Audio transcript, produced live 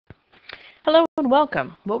Hello and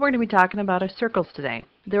welcome. What we're going to be talking about are circles today.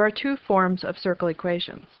 There are two forms of circle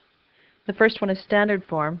equations. The first one is standard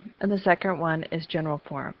form, and the second one is general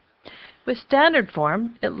form. With standard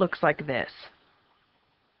form, it looks like this.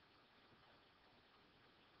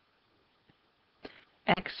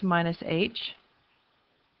 X minus h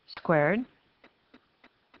squared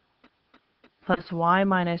plus y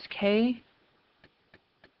minus k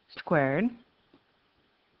squared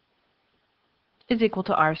is equal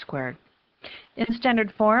to r squared. In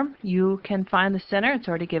standard form, you can find the center. It's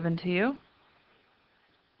already given to you.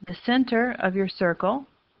 The center of your circle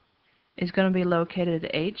is going to be located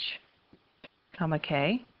at h, comma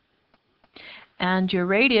k, and your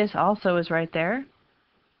radius also is right there.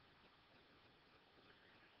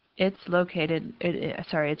 It's located,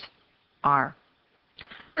 it's r.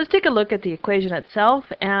 Let's take a look at the equation itself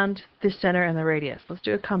and the center and the radius. Let's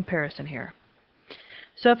do a comparison here.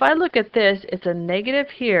 So if I look at this, it's a negative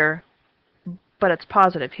here, but it's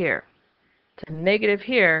positive here. It's a negative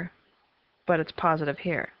here, but it's positive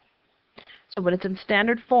here. So when it's in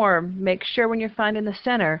standard form, make sure when you're finding the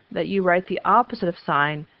center that you write the opposite of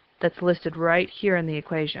sign that's listed right here in the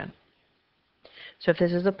equation. So if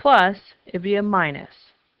this is a plus, it would be a minus.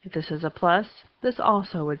 If this is a plus, this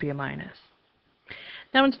also would be a minus.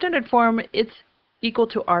 Now in standard form, it's equal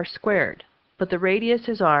to r squared, but the radius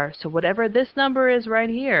is r, so whatever this number is right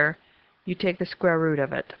here, you take the square root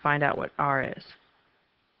of it to find out what r is.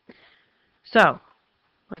 So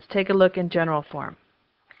let's take a look in general form.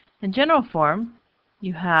 In general form,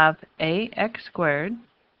 you have ax squared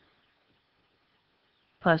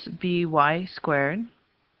plus by squared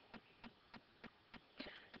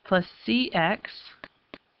plus cx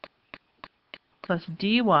plus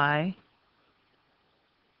dy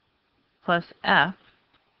plus f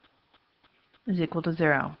is equal to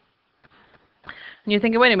 0. And you're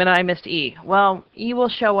thinking, wait a minute, I missed e. Well, e will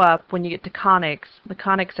show up when you get to conics, the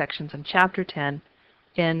conic sections in Chapter 10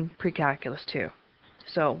 in Pre-Calculus 2.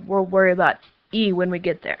 So we'll worry about e when we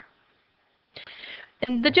get there.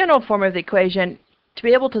 In the general form of the equation, to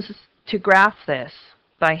be able to graph this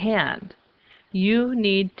by hand, you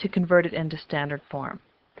need to convert it into standard form.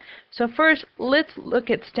 So first, let's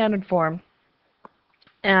look at standard form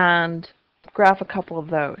and graph a couple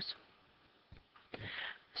of those.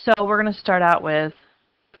 So we're going to start out with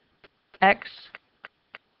x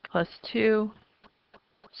plus 2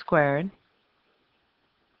 squared,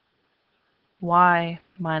 y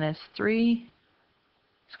minus 3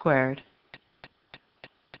 squared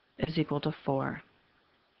is equal to 4.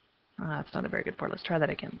 That's not a very good 4. Let's try that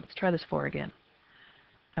again. Let's try this 4 again.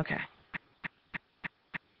 Okay.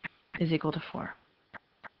 Is equal to 4.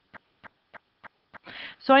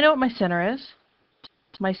 So I know what my center is.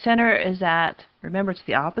 My center is at, remember it's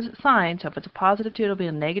the opposite sign, so if it's a positive 2, it'll be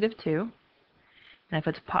a negative 2. And if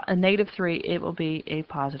it's a negative 3, it will be a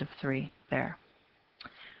positive 3 there.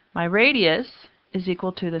 My radius is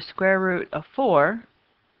equal to the square root of 4,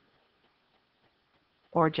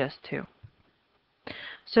 or just 2.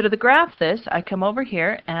 So to graph this, I come over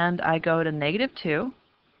here and I go to negative 2.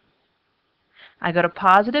 I go to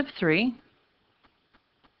positive 3.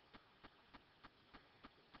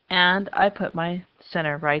 And I put my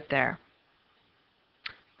center right there.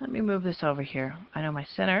 Let me move this over here. I know my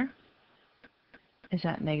center is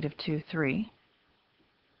at negative 2, 3.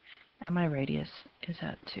 And my radius is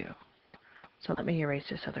at 2. So let me erase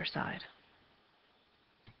this other side.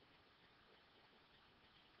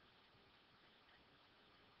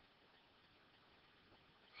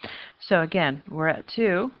 So again, we're at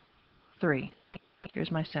 2, 3.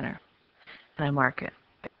 Here's my center. And I mark it.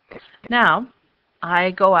 Now,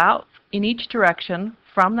 I go out in each direction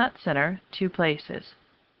from that center 2 places.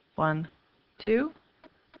 1, 2,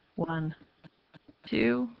 1,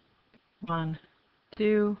 2, 1,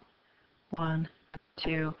 2, 1,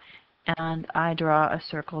 2, and I draw a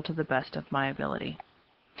circle to the best of my ability.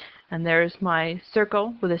 And there's my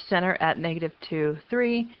circle with a center at negative 2,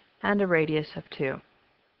 3, and a radius of 2.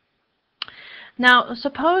 Now,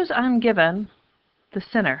 suppose I'm given the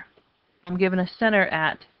center. I'm given a center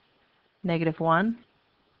at negative 1,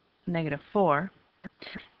 negative 4,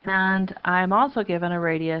 and I'm also given a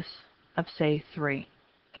radius of, say, 3.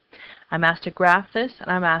 I'm asked to graph this,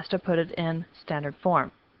 and I'm asked to put it in standard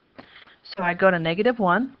form. So I go to negative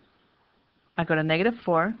 1, I go to negative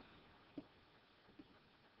 4,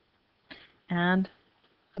 and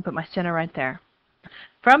I put my center right there.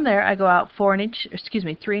 From there, I go out 3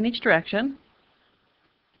 in each direction.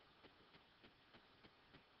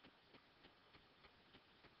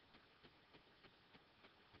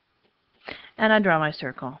 And I draw my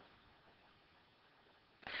circle.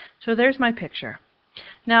 So there's my picture.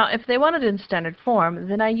 Now, if they want it in standard form,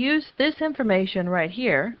 then I use this information right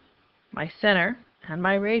here, my center and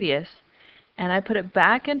my radius, and I put it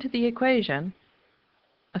back into the equation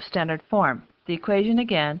of standard form. The equation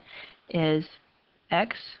again is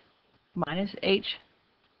x minus h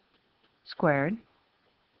squared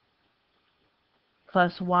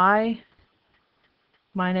plus y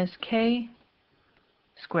minus k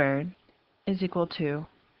squared is equal to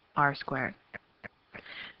r squared.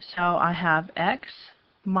 So I have x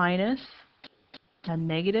minus a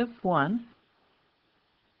negative 1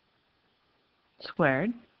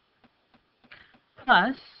 squared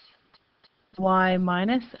plus y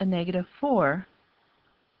minus a negative 4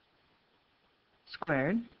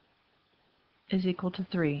 squared is equal to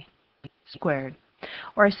 3 squared.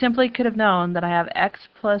 Or I simply could have known that I have x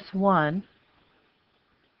plus 1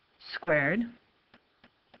 squared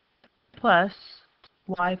plus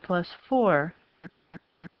y plus 4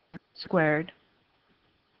 squared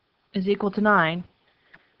is equal to 9,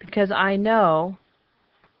 because I know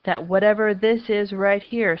that whatever this is right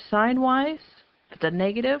here sign-wise, if it's a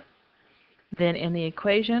negative, then in the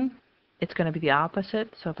equation it's going to be the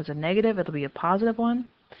opposite. So if it's a negative, it'll be a positive 1.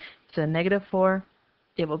 If it's a negative 4,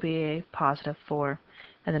 it will be a positive 4.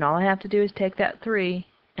 And then all I have to do is take that 3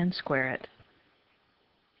 and square it.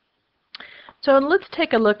 So let's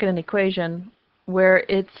take a look at an equation where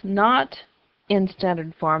it's not in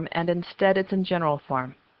standard form and instead it's in general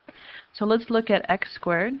form. So let's look at x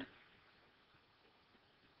squared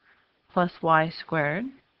plus y squared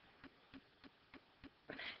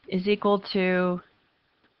is equal to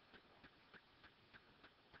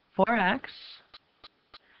 4x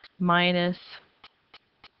minus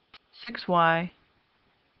 6y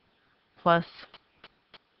plus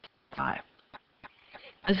 5.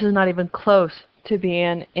 This is not even close to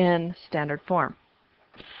being in standard form.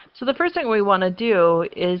 So the first thing we want to do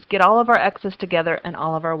is get all of our x's together and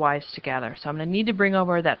all of our y's together. So I'm going to need to bring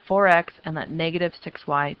over that 4x and that negative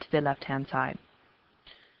 6y to the left-hand side.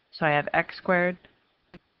 So I have x squared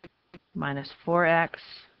minus 4x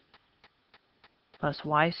plus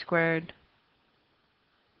y squared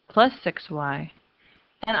plus 6y.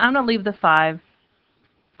 And I'm going to leave the 5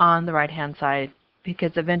 on the right-hand side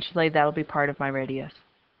because eventually that will be part of my radius.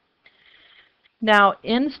 Now,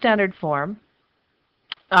 in standard form,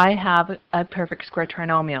 I have a perfect square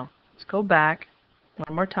trinomial. Let's go back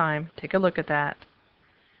one more time. Take a look at that.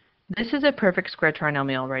 This is a perfect square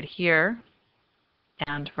trinomial right here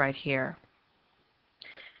and right here.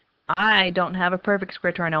 I don't have a perfect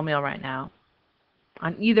square trinomial right now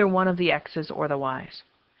on either one of the x's or the y's.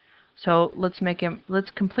 So let's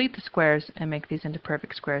complete the squares and make these into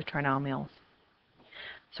perfect square trinomials.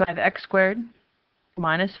 So I have x squared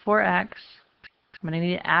minus 4x. I'm going to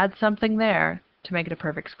need to add something there to make it a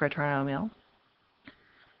perfect square trinomial,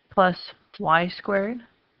 plus y squared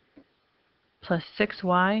plus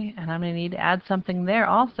 6y, and I'm going to need to add something there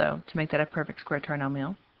also to make that a perfect square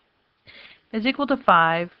trinomial, is equal to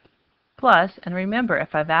 5 plus, and remember,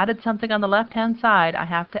 if I've added something on the left-hand side, I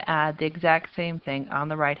have to add the exact same thing on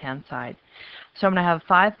the right-hand side. So I'm going to have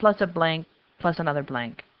 5 plus a blank plus another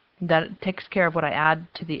blank. That takes care of what I add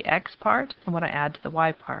to the x part and what I add to the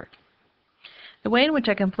y part. The way in which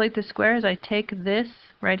I complete the square is I take this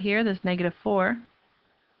right here, this negative 4,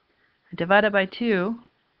 I divide it by 2,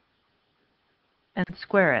 and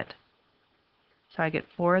square it. So I get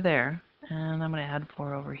 4 there, and I'm going to add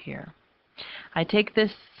 4 over here. I take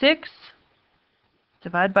this 6,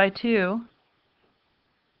 divide by 2,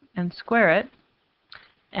 and square it,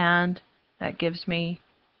 and that gives me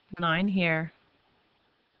 9 here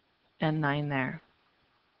and 9 there.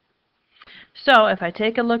 So if I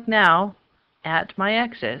take a look now at my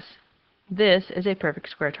x's, this is a perfect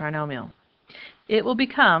square trinomial. It will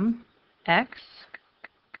become x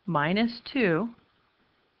minus 2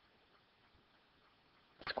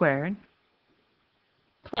 squared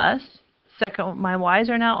plus, my y's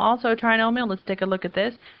are now also a trinomial. Let's take a look at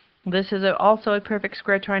this. This is also a perfect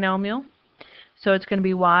square trinomial. So it's going to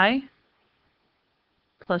be y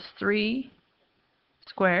plus 3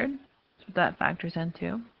 squared, so that factors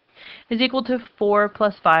into, is equal to 4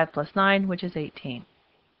 plus 5 plus 9, which is 18.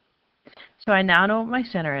 So I now know what my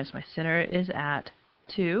center is. My center is at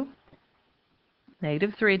 2,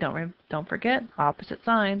 negative 3, don't forget, opposite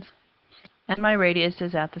signs. And my radius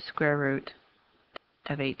is at the square root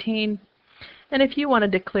of 18. And if you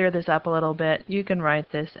wanted to clear this up a little bit, you can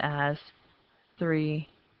write this as 3,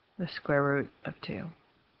 the square root of 2.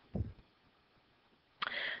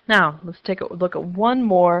 Now, let's take a look at one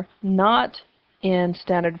more, not in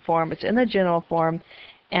standard form. It's in the general form,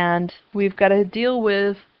 and we've got to deal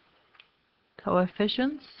with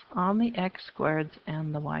coefficients on the x squareds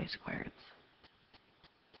and the y squareds.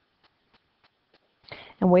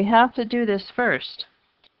 And we have to do this first.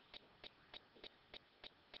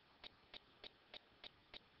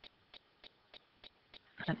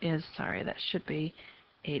 That should be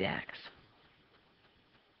 8x.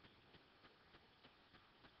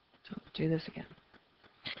 So let's do this again.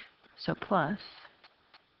 So plus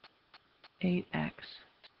 8x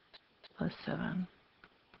plus 7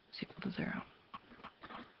 is equal to 0.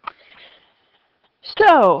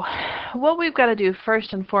 So what we've got to do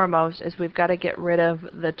first and foremost is we've got to get rid of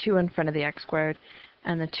the 2 in front of the x squared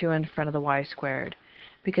and the 2 in front of the y squared.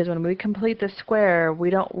 Because when we complete the square,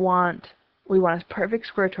 we want a perfect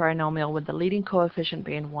square trinomial with the leading coefficient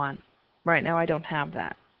being 1. Right now I don't have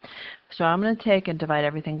that. So I'm going to take and divide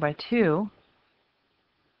everything by 2,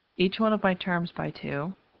 each one of my terms by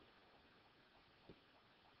 2,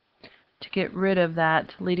 to get rid of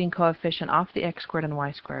that leading coefficient off the x squared and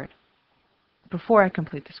y squared before I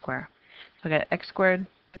complete the square. So I got x squared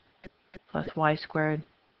plus y squared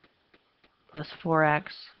plus 4x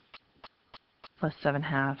plus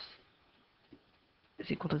 7/2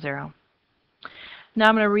 is equal to 0. Now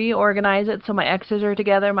I'm going to reorganize it so my x's are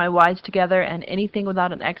together, my y's together, and anything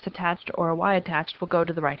without an x attached or a y attached will go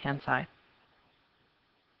to the right-hand side.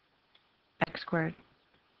 X squared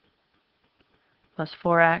plus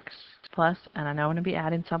 4x plus, and I know I'm going to be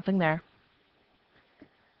adding something there,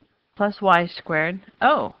 plus y squared.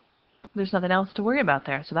 Oh, there's nothing else to worry about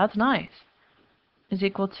there, so that's nice. Is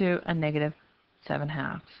equal to a negative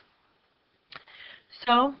 7/2.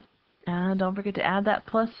 So, and don't forget to add that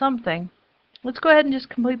plus something. Let's go ahead and just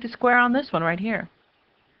complete the square on this one right here.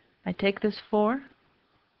 I take this 4,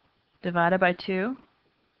 divide it by 2,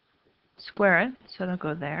 square it, so it'll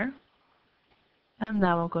go there, and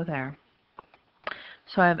that will go there.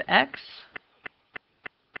 So I have x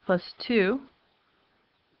plus 2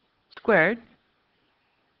 squared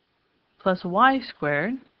plus y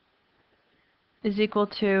squared is equal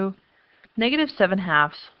to negative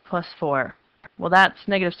 7/2 plus 4. Well, that's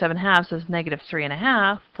negative 7/2 is negative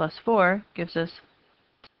 3.5 plus 4 gives us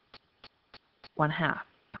 1/2.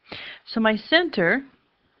 So my center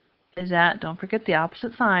is at, don't forget the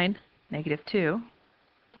opposite sign, negative 2.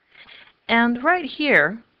 And right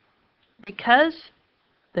here, because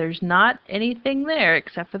there's not anything there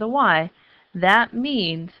except for the y, that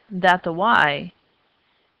means that the y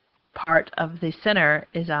part of the center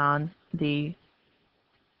is on the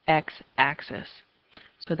x-axis.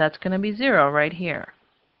 So that's going to be 0 right here.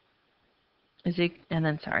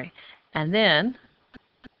 And then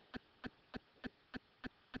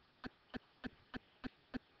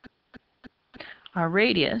our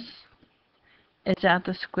radius is at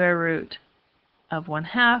the square root of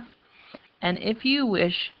 1/2. And if you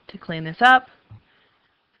wish to clean this up,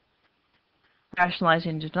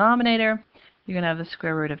 rationalizing the denominator, you're going to have the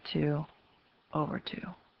square root of 2 over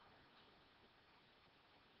 2.